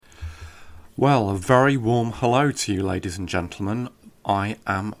Well, a very warm hello to you, ladies and gentlemen. I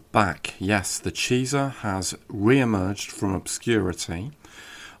am back. Yes, the Cheeser has re-emerged from obscurity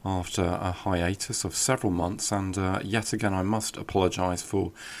after a hiatus of several months, and yet again I must apologise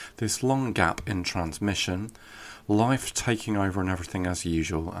for this long gap in transmission. Life taking over and everything as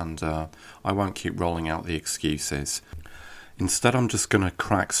usual, and I won't keep rolling out the excuses. Instead, I'm just going to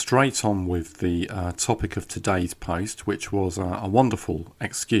crack straight on with the topic of today's post, which was a wonderful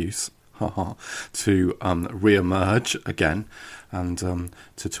excuse to re-emerge again and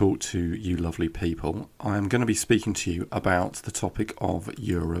to talk to you lovely people. I am going to be speaking to you about the topic of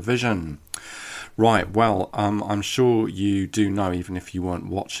Eurovision. Right, well, I'm sure you do know, even if you weren't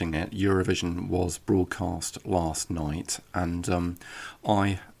watching it, Eurovision was broadcast last night, and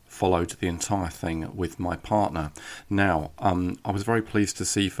I followed the entire thing with my partner. Now, I was very pleased to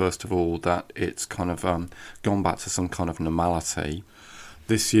see, first of all, that it's kind of gone back to some kind of normality.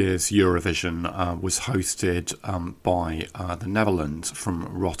 This year's Eurovision was hosted by the Netherlands, from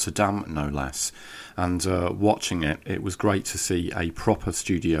Rotterdam no less, and watching it, it was great to see a proper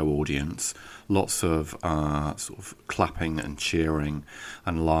studio audience, lots of sort of clapping and cheering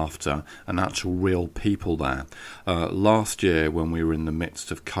and laughter and actual real people there. Last year, when we were in the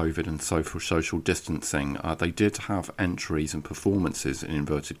midst of COVID and social distancing, they did have entries and performances in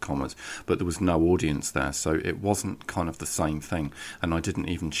inverted commas, but there was no audience there, so it wasn't kind of the same thing, and I didn't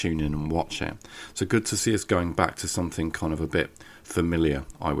even tune in and watch it. So good to see us going back to something kind of a bit familiar,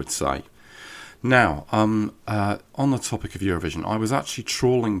 I would say. Now, on the topic of Eurovision, I was actually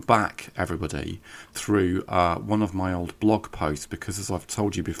trawling back, everybody, through one of my old blog posts, because as I've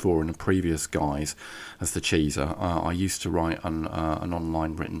told you before in a previous guise as the Cheeser, I used to write an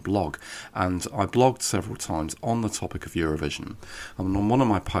online written blog, and I blogged several times on the topic of Eurovision. And on one of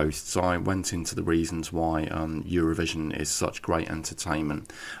my posts, I went into the reasons why Eurovision is such great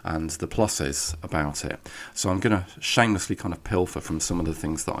entertainment and the pluses about it. So I'm going to shamelessly kind of pilfer from some of the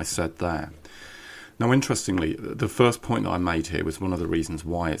things that I said there. Now, interestingly, the first point that I made here was one of the reasons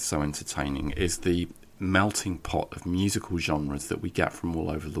why it's so entertaining is the melting pot of musical genres that we get from all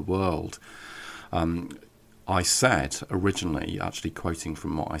over the world. I said originally, actually quoting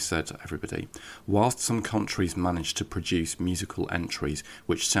from what I said to everybody, whilst some countries manage to produce musical entries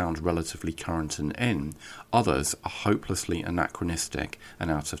which sound relatively current and in, others are hopelessly anachronistic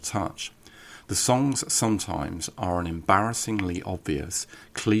and out of touch. The songs sometimes are an embarrassingly obvious,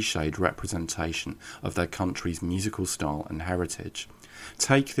 cliched representation of their country's musical style and heritage.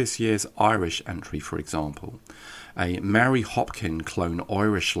 Take this year's Irish entry, for example. A Mary Hopkin clone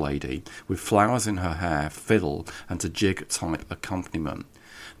Irish lady with flowers in her hair, fiddle and a jig-type accompaniment.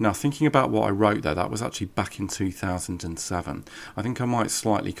 Now, thinking about what I wrote there, that was actually back in 2007. I think I might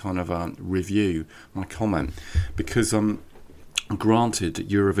slightly kind of review my comment, because granted,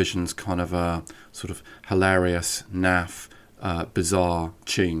 Eurovision's kind of sort of hilarious, naff, bizarre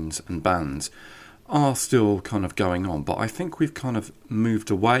tunes and bands are still kind of going on, but I think we've kind of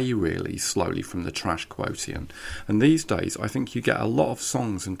moved away really slowly from the trash quotient, and these days I think you get a lot of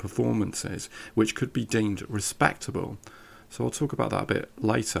songs and performances which could be deemed respectable. So I'll talk about that a bit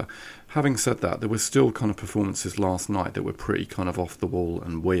later. Having said that, there were still kind of performances last night that were pretty kind of off the wall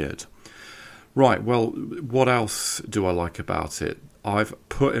and weird. Right, well, what else do I like about it? I've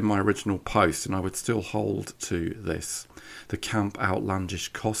put in my original post, and I would still hold to this, the camp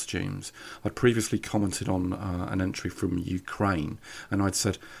outlandish costumes. I'd previously commented on an entry from Ukraine, and I'd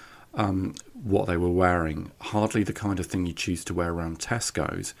said what they were wearing, hardly the kind of thing you choose to wear around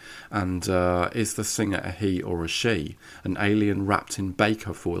Tesco's, and is the singer a he or a she? An alien wrapped in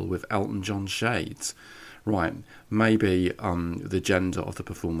baker foil with Elton John shades? Right, maybe the gender of the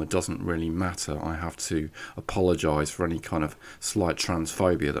performer doesn't really matter. I have to apologise for any kind of slight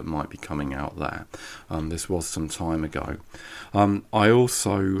transphobia that might be coming out there. This was some time ago. I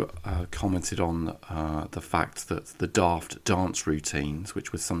also commented on the fact that the daft dance routines,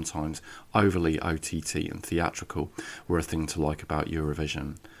 which were sometimes overly OTT and theatrical, were a thing to like about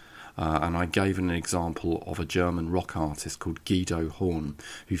Eurovision. And I gave an example of a German rock artist called Guido Horn,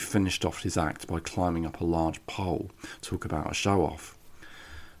 who finished off his act by climbing up a large pole. Talk about a show-off.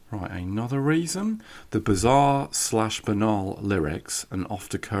 Right, another reason? The bizarre/banal lyrics, an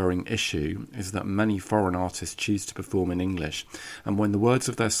oft-occurring issue, is that many foreign artists choose to perform in English, and when the words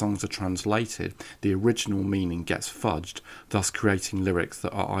of their songs are translated, the original meaning gets fudged, thus creating lyrics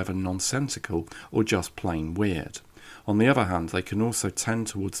that are either nonsensical or just plain weird. On the other hand, they can also tend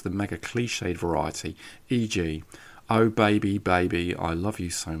towards the mega cliched variety, e.g., "Oh baby, baby, I love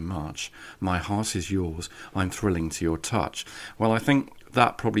you so much. My heart is yours. I'm thrilling to your touch." Well, I think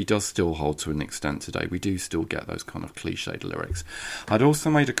that probably does still hold to an extent today. We do still get those kind of cliched lyrics. I'd also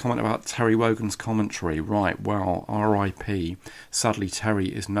made a comment about Terry Wogan's commentary. Right, well, R.I.P. Sadly, Terry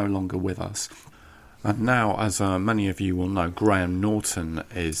is no longer with us. And now, as many of you will know, Graham Norton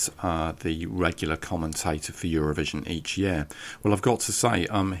is the regular commentator for Eurovision each year. Well, I've got to say,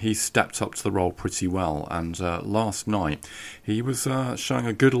 he stepped up to the role pretty well, and last night he was showing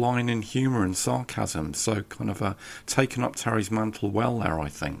a good line in humour and sarcasm, so kind of taken up Terry's mantle well there, I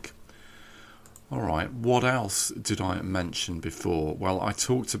think. Alright, what else did I mention before? Well, I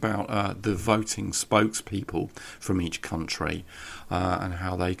talked about the voting spokespeople from each country and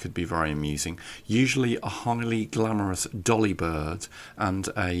how they could be very amusing. Usually a highly glamorous dolly bird and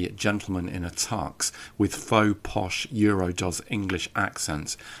a gentleman in a tux with faux posh Eurodoes English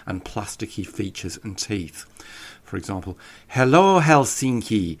accents and plasticky features and teeth. For example, "Hello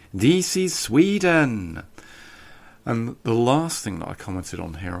Helsinki, this is Sweden." And the last thing that I commented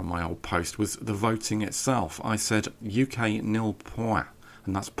on here on my old post was the voting itself. I said UK nil point,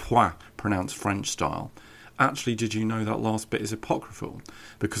 and that's point pronounced French style. Actually, did you know that last bit is apocryphal?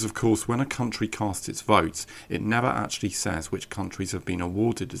 Because, of course, when a country casts its votes, it never actually says which countries have been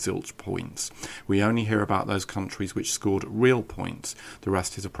awarded zilch points. We only hear about those countries which scored real points. The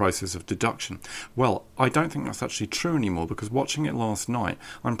rest is a process of deduction. Well, I don't think that's actually true anymore, because watching it last night,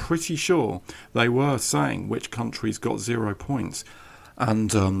 I'm pretty sure they were saying which countries got 0 points.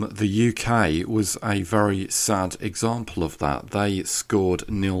 And the UK was a very sad example of that. They scored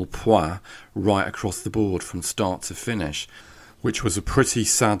nil point right across the board from start to finish, which was a pretty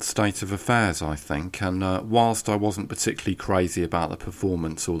sad state of affairs, I think. And whilst I wasn't particularly crazy about the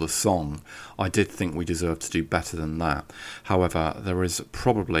performance or the song, I did think we deserved to do better than that. However, there is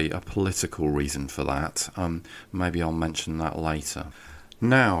probably a political reason for that. Maybe I'll mention that later.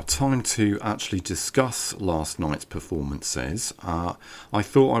 Now, time to actually discuss last night's performances. I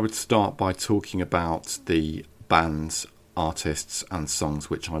thought I would start by talking about the bands, artists and songs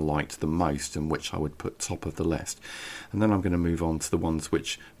which I liked the most and which I would put top of the list. And then I'm going to move on to the ones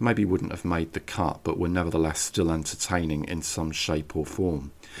which maybe wouldn't have made the cut but were nevertheless still entertaining in some shape or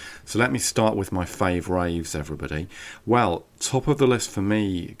form. So let me start with my fave raves, everybody. Well, top of the list for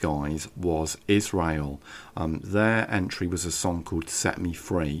me, guys, was Israel. Their entry was a song called Set Me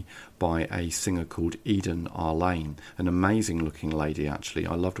Free by a singer called Eden Arlane, an amazing looking lady, actually.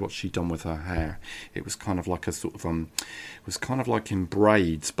 I loved what she'd done with her hair. It was kind of like a sort of, it was kind of like in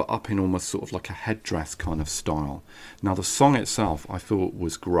braids, but up in almost sort of like a headdress kind of style. Now, the song itself I thought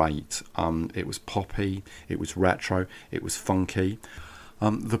was great. It was poppy, it was retro, it was funky.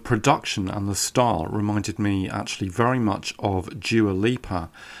 The production and the style reminded me actually very much of Dua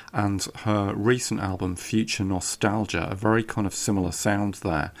Lipa and her recent album Future Nostalgia, a very kind of similar sound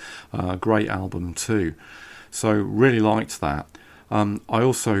there. Great album too. So really liked that. I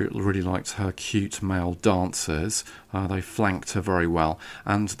also really liked her cute male dancers. They flanked her very well.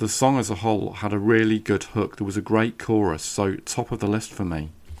 And the song as a whole had a really good hook. There was a great chorus, so top of the list for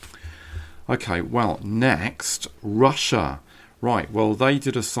me. Okay, well, next, Russia. Right, well, they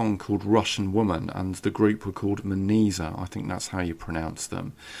did a song called Russian Woman, and the group were called Maniza. I think that's how you pronounce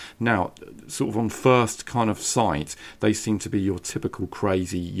them. Now, sort of on first kind of sight, they seem to be your typical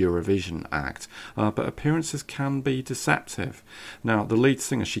crazy Eurovision act, but appearances can be deceptive. Now, the lead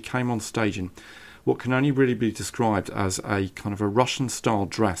singer, she came on stage in what can only really be described as a kind of a Russian-style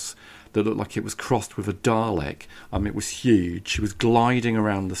dress that looked like it was crossed with a Dalek. It was huge. She was gliding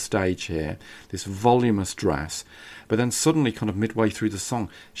around the stage here, this voluminous dress. But then suddenly, kind of midway through the song,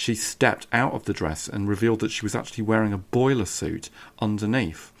 she stepped out of the dress and revealed that she was actually wearing a boiler suit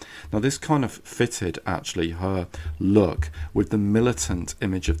underneath. Now, this kind of fitted, actually, her look with the militant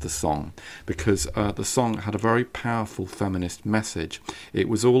image of the song, because the song had a very powerful feminist message. It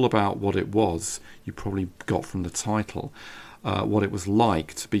was all about what it was, you probably got from the title, what it was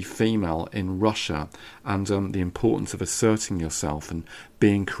like to be female in Russia, and the importance of asserting yourself and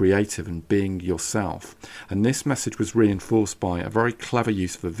being creative and being yourself. And this message was reinforced by a very clever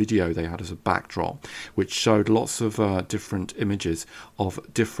use of a video they had as a backdrop, which showed lots of different images of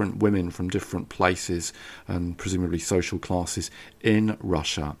different women from different places and presumably social classes in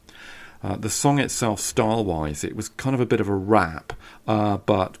Russia. The song itself, style-wise, it was kind of a bit of a rap,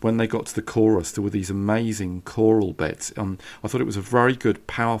 but when they got to the chorus, there were these amazing choral bits. I thought it was a very good,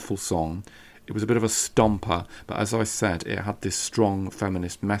 powerful song. It was a bit of a stomper, but as I said, it had this strong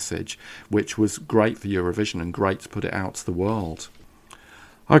feminist message, which was great for Eurovision and great to put it out to the world.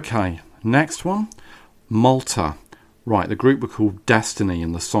 Okay, next one, Malta. Right, the group were called Destiny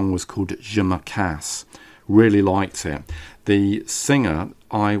and the song was called Je me casse. Really liked it. The singer,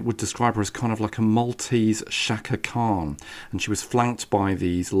 I would describe her as kind of like a Maltese Shaka Khan, and she was flanked by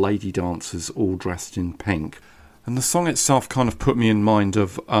these lady dancers all dressed in pink. And the song itself kind of put me in mind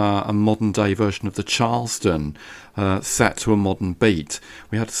of a modern day version of the Charleston, set to a modern beat.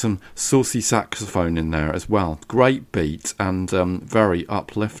 We had some saucy saxophone in there as well. Great beat and very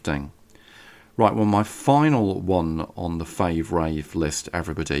uplifting. Right, well, my final one on the Fave Rave list,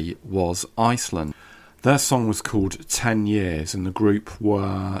 everybody, was Iceland. Their song was called 10 Years, and the group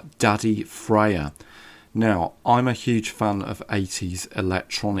were Daddy Freya. Now, I'm a huge fan of 80s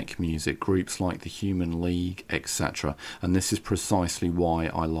electronic music, groups like the Human League, etc. And this is precisely why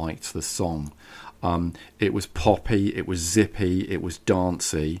I liked the song. It was poppy, it was zippy, it was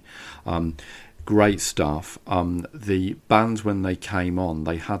dancey. Great stuff. The band, when they came on,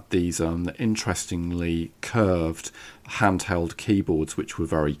 they had these interestingly curved handheld keyboards, which were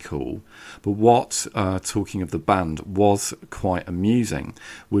very cool. But what, talking of the band, was quite amusing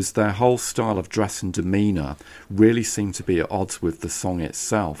was their whole style of dress and demeanour really seemed to be at odds with the song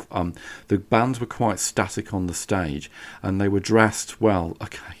itself. The band were quite static on the stage, and they were dressed, well,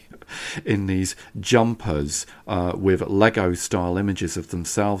 okay, in these jumpers with Lego style images of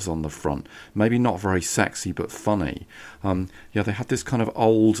themselves on the front. Maybe not very sexy, but funny. They had this kind of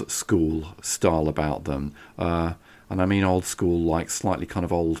old school style about them. And I mean old school, like slightly kind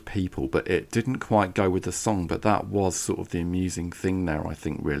of old people, but it didn't quite go with the song. But that was sort of the amusing thing there, I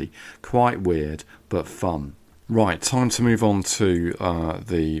think, really. Quite weird, but fun. Right, time to move on to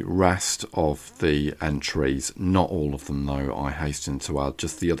the rest of the entries. Not all of them, though, I hasten to add,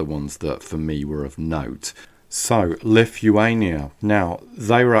 just the other ones that for me were of note. So, Lithuania. Now,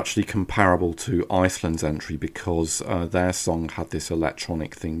 they were actually comparable to Iceland's entry because their song had this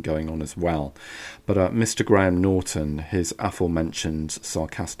electronic thing going on as well. But Mr. Graham Norton, his aforementioned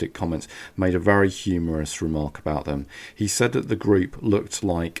sarcastic comments, made a very humorous remark about them. He said that the group looked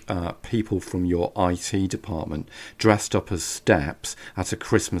like people from your IT department dressed up as steps at a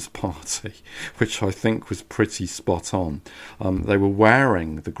Christmas party, which I think was pretty spot on. They were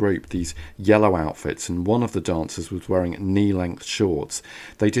wearing, the group, these yellow outfits, and one of the dancers was wearing knee-length shorts.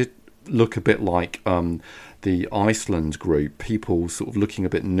 They did look a bit like the Iceland group, people sort of looking a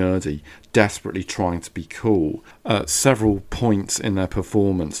bit nerdy, desperately trying to be cool. At several points in their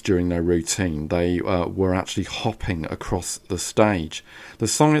performance during their routine, they were actually hopping across the stage. The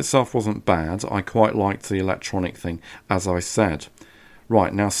song itself wasn't bad. I quite liked the electronic thing, as I said.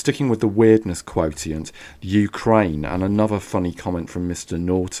 Right, now sticking with the weirdness quotient, Ukraine, and another funny comment from Mr.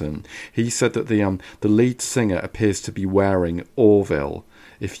 Norton. He said that the lead singer appears to be wearing Orville,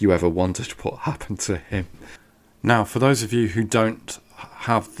 if you ever wondered what happened to him. Now, for those of you who don't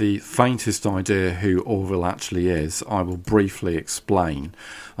have the faintest idea who Orville actually is, I will briefly explain.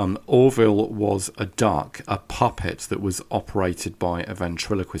 Orville was a duck, a puppet that was operated by a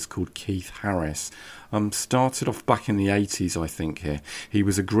ventriloquist called Keith Harris. Started off back in the 80s, I think, here. He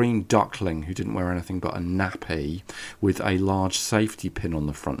was a green duckling who didn't wear anything but a nappy with a large safety pin on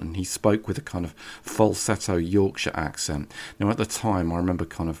the front, and he spoke with a kind of falsetto Yorkshire accent. Now, at the time, I remember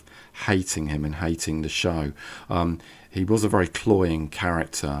kind of hating him and hating the show. He was a very cloying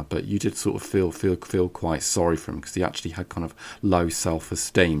character, but you did sort of feel quite sorry for him because he actually had kind of low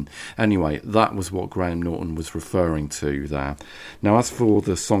self-esteem. Anyway, that was what Graham Norton was referring to there. Now, as for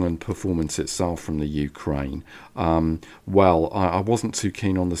the song and performance itself from the Ukraine, I wasn't too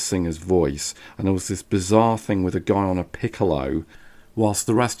keen on the singer's voice, and there was this bizarre thing with a guy on a piccolo, whilst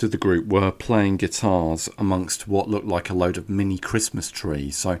the rest of the group were playing guitars amongst what looked like a load of mini Christmas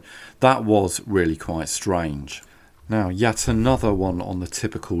trees. So that was really quite strange. Now, yet another one on the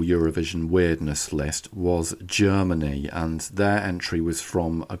typical Eurovision weirdness list was Germany, and their entry was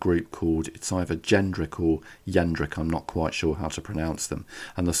from a group called, it's either Jendrik or Jendrik, I'm not quite sure how to pronounce them,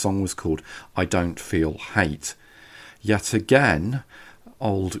 and the song was called I Don't Feel Hate. Yet again,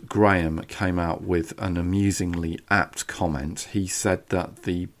 old Graham came out with an amusingly apt comment. He said that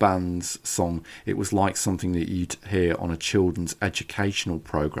the band's song, it was like something that you'd hear on a children's educational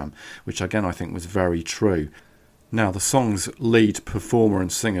programme, which again I think was very true. Now, the song's lead performer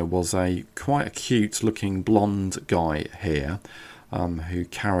and singer was quite a cute-looking blonde guy here, who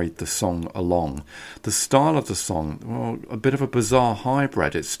carried the song along. The style of the song, well, a bit of a bizarre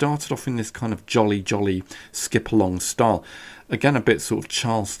hybrid. It started off in this kind of jolly skip-along style. Again, a bit sort of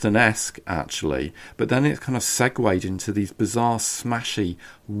Charleston-esque, actually. But then it kind of segued into these bizarre, smashy,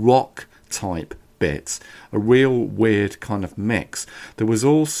 rock-type bits, a real weird kind of mix. There was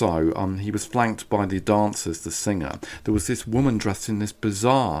also, he was flanked by the dancers, the singer. There was this woman dressed in this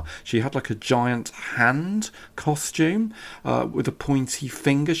bizarre, she had like a giant hand costume with a pointy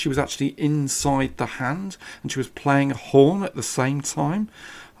finger. She was actually inside the hand and she was playing a horn at the same time.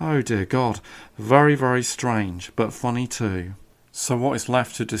 Oh dear God, very, very strange, but funny too. So what is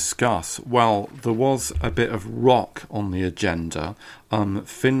left to discuss? Well, there was a bit of rock on the agenda.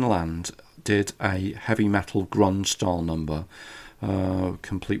 Finland did a heavy metal grunge style number,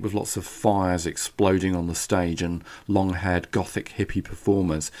 complete with lots of fires exploding on the stage and long-haired gothic hippie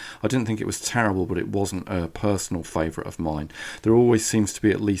performers. I didn't think it was terrible, but it wasn't a personal favourite of mine. There always seems to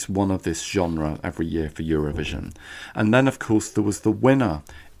be at least one of this genre every year for Eurovision. And then, of course, there was the winner,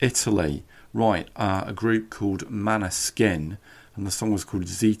 Italy. Right, a group called Maneskin, and the song was called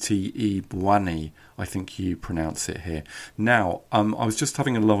Ziti I Buoni, I think you pronounce it here. Now, I was just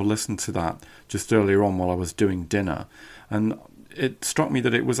having a little listen to that just earlier on while I was doing dinner, and it struck me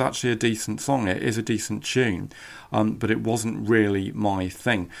that it was actually a decent song. It is a decent tune, but it wasn't really my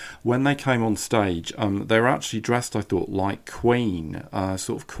thing. When they came on stage, they were actually dressed, I thought, like Queen,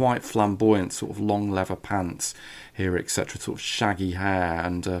 sort of quite flamboyant, sort of long leather pants here, etc., sort of shaggy hair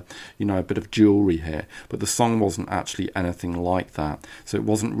and, a bit of jewellery here. But the song wasn't actually anything like that, so it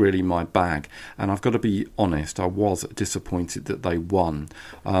wasn't really my bag. And I've got to be honest, I was disappointed that they won.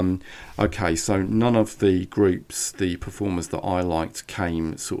 Okay, so none of the groups, the performers that I liked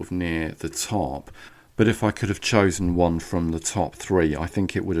came sort of near the top. But if I could have chosen one from the top three, I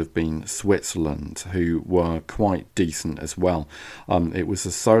think it would have been Switzerland, who were quite decent as well. It was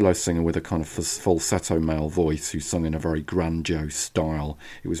a solo singer with a kind of falsetto male voice who sung in a very grandiose style.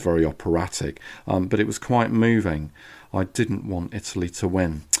 It was very operatic, but it was quite moving. I didn't want Italy to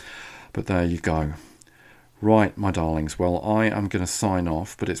win, but there you go. Right, my darlings, well, I am going to sign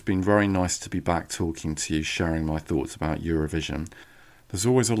off, but it's been very nice to be back talking to you, sharing my thoughts about Eurovision. There's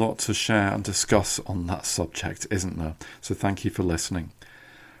always a lot to share and discuss on that subject, isn't there? So thank you for listening.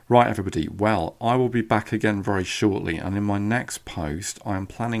 Right, everybody, well, I will be back again very shortly, and in my next post, I am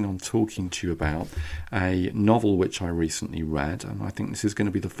planning on talking to you about a novel which I recently read, and I think this is going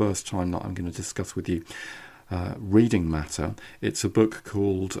to be the first time that I'm going to discuss with you reading matter. It's a book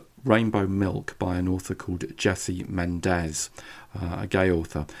called Rainbow Milk by an author called Jesse Mendez, a gay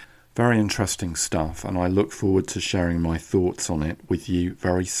author. Very interesting stuff, and I look forward to sharing my thoughts on it with you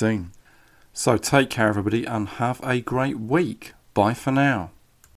very soon. So take care, everybody, and have a great week. Bye for now.